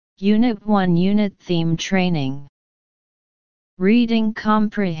Unit 1 Unit Theme Training. Reading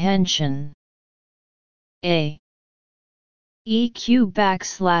Comprehension. A.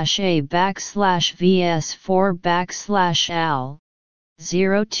 EQ_A_VS4_AL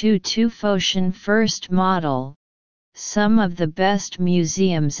 022 Foshan First Model. Some of the best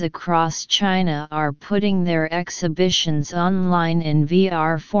museums across China are putting their exhibitions online in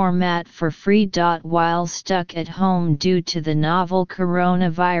VR format for free. While stuck at home due to the novel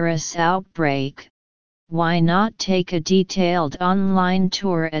coronavirus outbreak, why not take a detailed online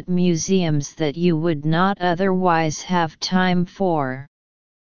tour at museums that you would not otherwise have time for?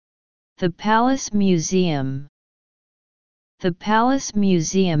 The Palace Museum. The Palace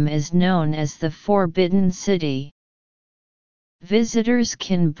Museum is known as the Forbidden City. Visitors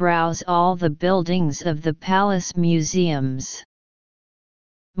can browse all the buildings of the Palace Museums.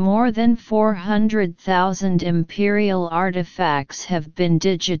 More than 400,000 imperial artifacts have been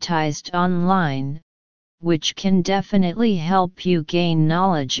digitized online, which can definitely help you gain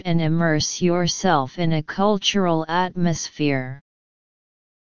knowledge and immerse yourself in a cultural atmosphere.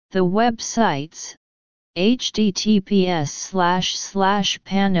 The websites: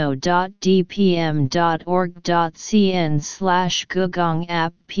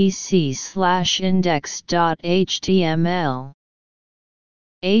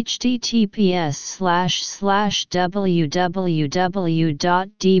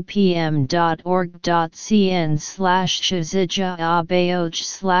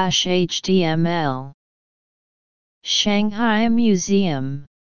 Shanghai Museum.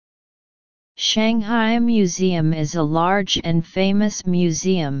 Shanghai Museum is a large and famous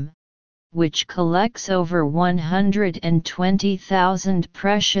museum, which collects over 120,000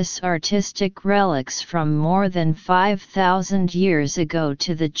 precious artistic relics from more than 5,000 years ago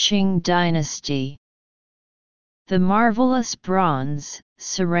to the Qing dynasty. The marvelous bronze,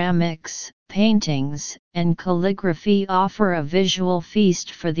 ceramics, paintings, and calligraphy offer a visual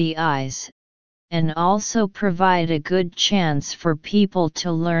feast for the eyes, and also provide a good chance for people to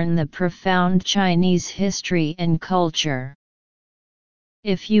learn the profound Chinese history and culture.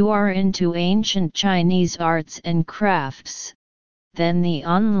 If you are into ancient Chinese arts and crafts, then the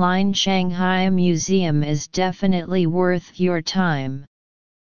online Shanghai Museum is definitely worth your time.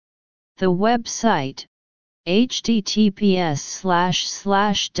 The website: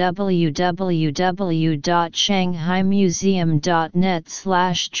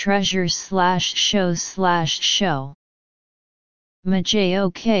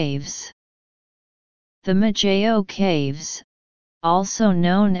 Majao Caves. The Majao Caves, also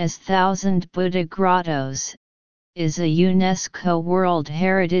known as Thousand Buddha Grottos, is a UNESCO World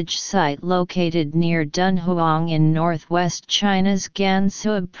Heritage Site located near Dunhuang in northwest China's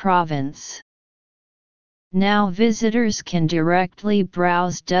Gansu Province. Now visitors can directly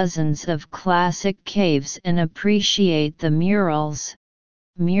browse dozens of classic caves and appreciate the murals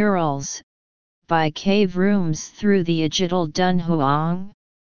by cave rooms through the Digital Dunhuang.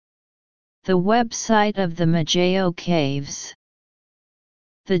 The website of the Majao Caves.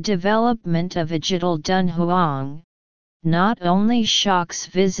 The development of Digital Dunhuang not only shocks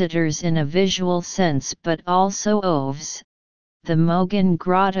visitors in a visual sense but also oves the Mogan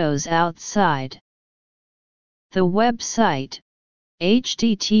Grottos outside. The website: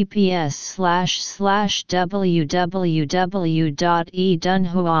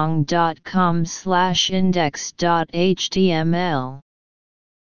 https://www.edunhuang.com/index.html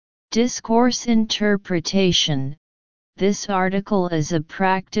Discourse interpretation. This article is a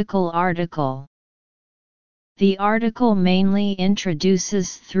practical article. The article mainly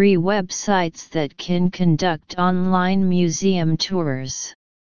introduces 3 websites that can conduct online museum tours.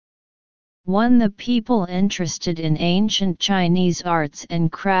 1. The people interested in ancient Chinese arts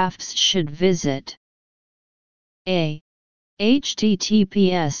and crafts should visit. A.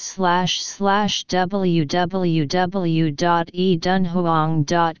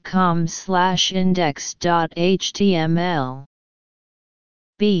 https://www.edunhuang.com/index.html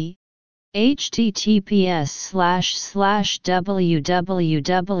B.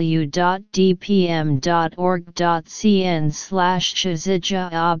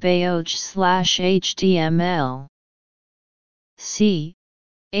 C.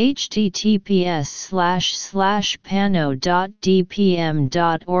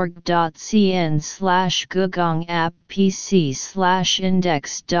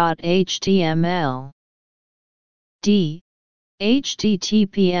 D.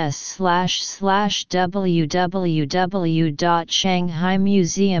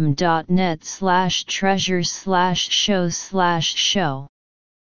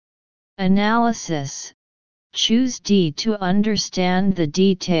 Analysis. Choose D to understand the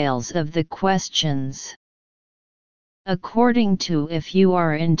details of the questions. According to if you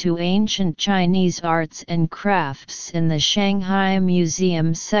are into ancient Chinese arts and crafts in the Shanghai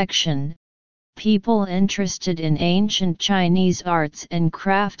Museum section, people interested in ancient Chinese arts and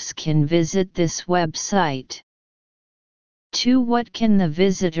crafts can visit this website. 2. What can the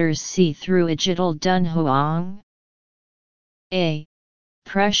visitors see through digital Dunhuang? A.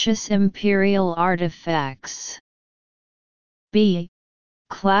 Precious imperial artifacts. B.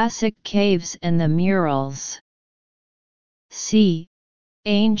 Classic caves and the murals. C.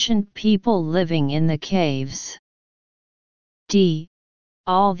 Ancient people living in the caves. D.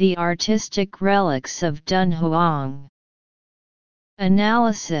 All the artistic relics of Dunhuang.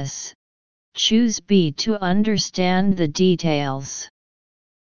 Analysis. Choose B to understand the details.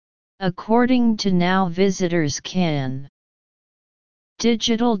 According to now visitors can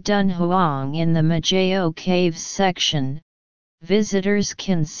Digital Dunhuang in the Majao Caves section. Visitors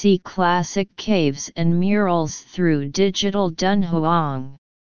can see classic caves and murals through digital Dunhuang.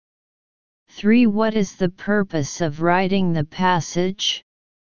 3. What is the purpose of writing the passage?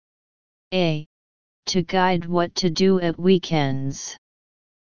 A. To guide what to do at weekends.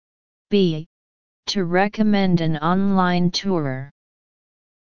 B. To recommend an online tour.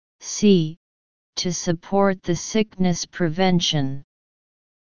 C. To support the sickness prevention.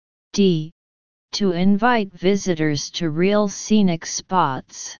 D. To invite visitors to real scenic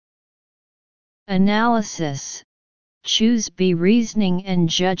spots. Analysis. Choose B. Reasoning and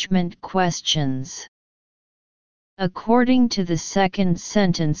judgment questions. According to the second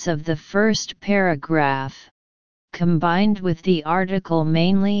sentence of the first paragraph, combined with the article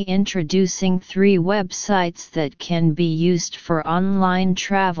mainly introducing 3 websites that can be used for online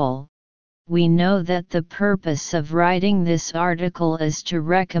travel, we know that the purpose of writing this article is to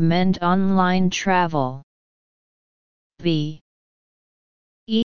recommend online travel. B.